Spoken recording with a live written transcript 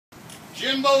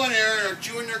Jimbo and Erin are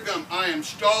chewing their gum. I am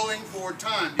stalling for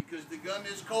time because the gum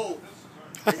is cold.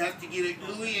 They have to get it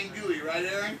gooey and gooey, right,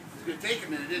 Erin? It's going to take a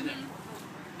minute, isn't it?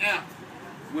 Now,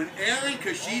 when Erin,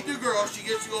 because she's the girl, she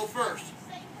gets to go first.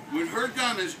 When her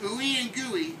gum is ooey and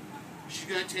gooey, she's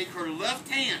going to take her left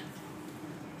hand.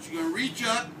 She's going to reach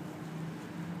up,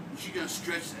 and she's going to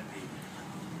stretch that baby.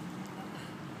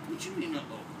 What you mean,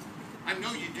 uh-oh? I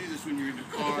know you do this when you're in the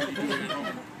car, you do it at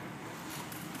home.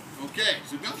 Okay,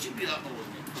 so don't you be uh-oh with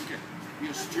me. Okay,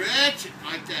 you're going to stretch it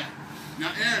like that.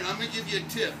 Now, Erin, I'm going to give you a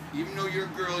tip, even though you're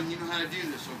a girl and you know how to do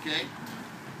this, okay?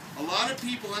 A lot of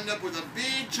people end up with a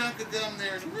big chunk of gum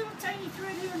there and a little tiny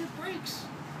thread here and it breaks.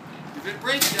 If it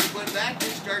breaks, you got to put it back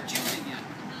and start chewing again.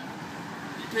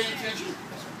 You paying attention?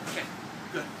 Okay,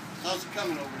 good. How's it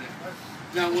coming over there?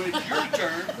 Now, when it's your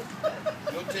turn,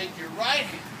 you'll take your right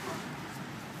hand.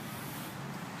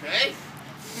 Okay?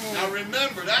 Now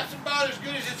remember, that's about as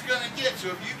good as it's going to get. So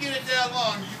if you get it that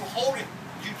long, you hold it.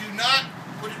 You do not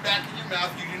put it back in your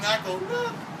mouth. You do not go,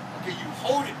 look. Okay, you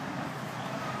hold it.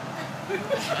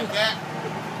 Like that.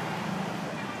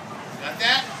 Got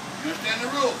that? You understand the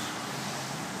rules.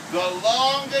 The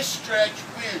longest stretch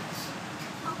wins.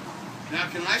 Now,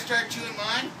 can I start chewing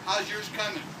mine? How's yours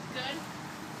coming? Good.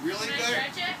 Really Can good?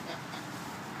 I stretch it?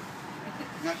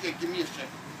 Not yet. Give me a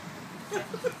second.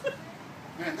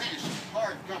 Man, that is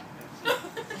hard gum.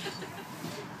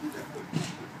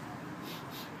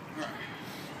 Alright.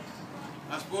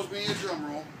 That's supposed to be a drum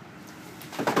roll.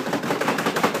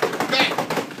 Okay.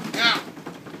 Now,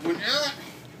 when Erin...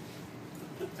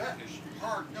 That is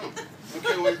hard gum.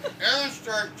 Okay, when Erin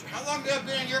starts... How long have that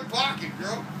been in your pocket,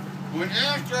 girl? When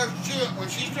Erin starts chewing, when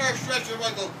she starts stretching,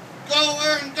 I go, go,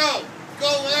 Erin, go!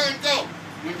 Go, Erin, go!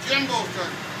 When Jimbo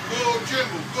starts, go,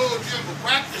 Jimbo,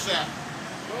 practice that.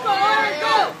 Go, Erin,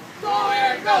 go! Go,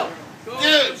 Erin, go!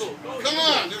 Kids, come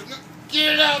on,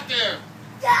 get it out there.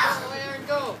 Go, Erin,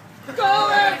 go! Go,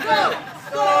 Erin, go!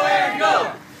 Go, Erin,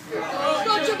 go!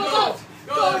 Go, Jimbo, go!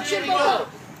 Go, Jimbo,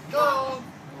 go!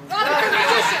 Go!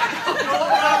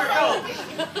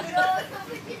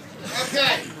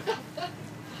 Okay.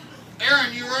 Erin,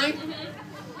 you ready?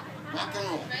 Mm-hmm. Rock and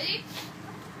roll. Ready?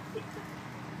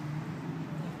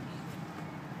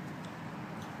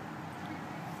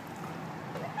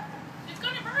 It's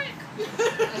gonna break.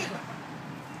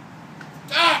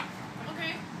 Stop!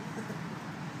 Okay.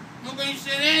 Nobody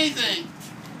said anything.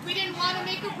 We didn't want to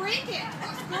make her break it.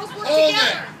 Us girls work Hold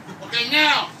together. it. Okay,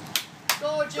 now.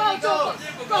 Go, Jimmy, go!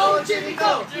 Go, Jimmy,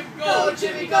 go! Go,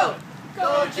 Jimmy, go!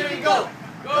 Go, Jimmy, go!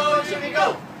 Go, Jimmy,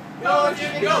 go! Go,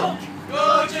 Jimmy, go!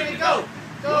 Go, Jimmy, go!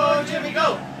 Go, Jimmy,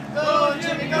 go! Go,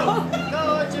 Jimmy, go!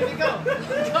 Go, Jimmy, go! Go, Jimmy, go!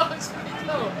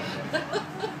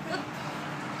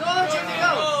 Go, Jimmy,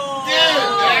 go! Get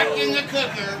it back in the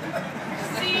cooker.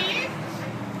 See?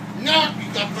 No, you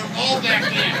got to put it all back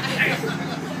in.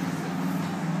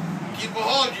 Keep a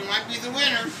hold, you might be the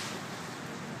winner.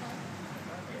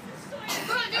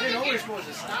 I didn't know we were supposed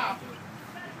to stop.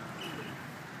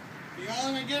 You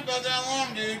only gonna get about that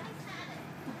long, dude.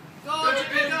 Go,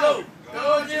 Jimmy, go!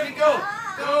 Go, Jimmy, go!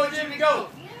 Go, Jimmy, go!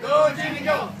 Go, Jimmy,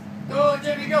 go! Go,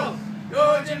 Jimmy, go!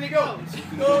 Go, Jimmy, go!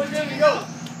 Go, Jimmy, go!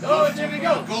 Go, Jimmy,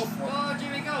 go! Go for it. Go,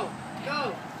 Jimmy, go!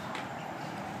 Go!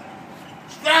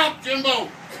 Stop, Jimbo.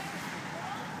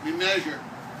 We measure.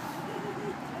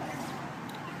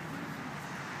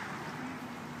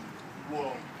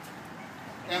 Whoa.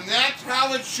 And that's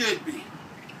how it should be.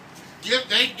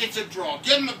 It's a draw.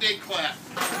 Give them a big clap.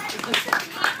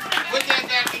 Put that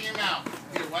back in your mouth.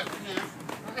 Here, wipe your hands.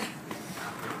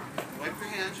 Wipe your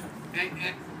hands.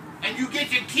 And you get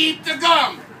to keep the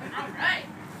gum. All right.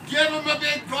 Give them a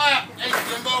big clap. Hey,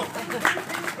 Jimbo.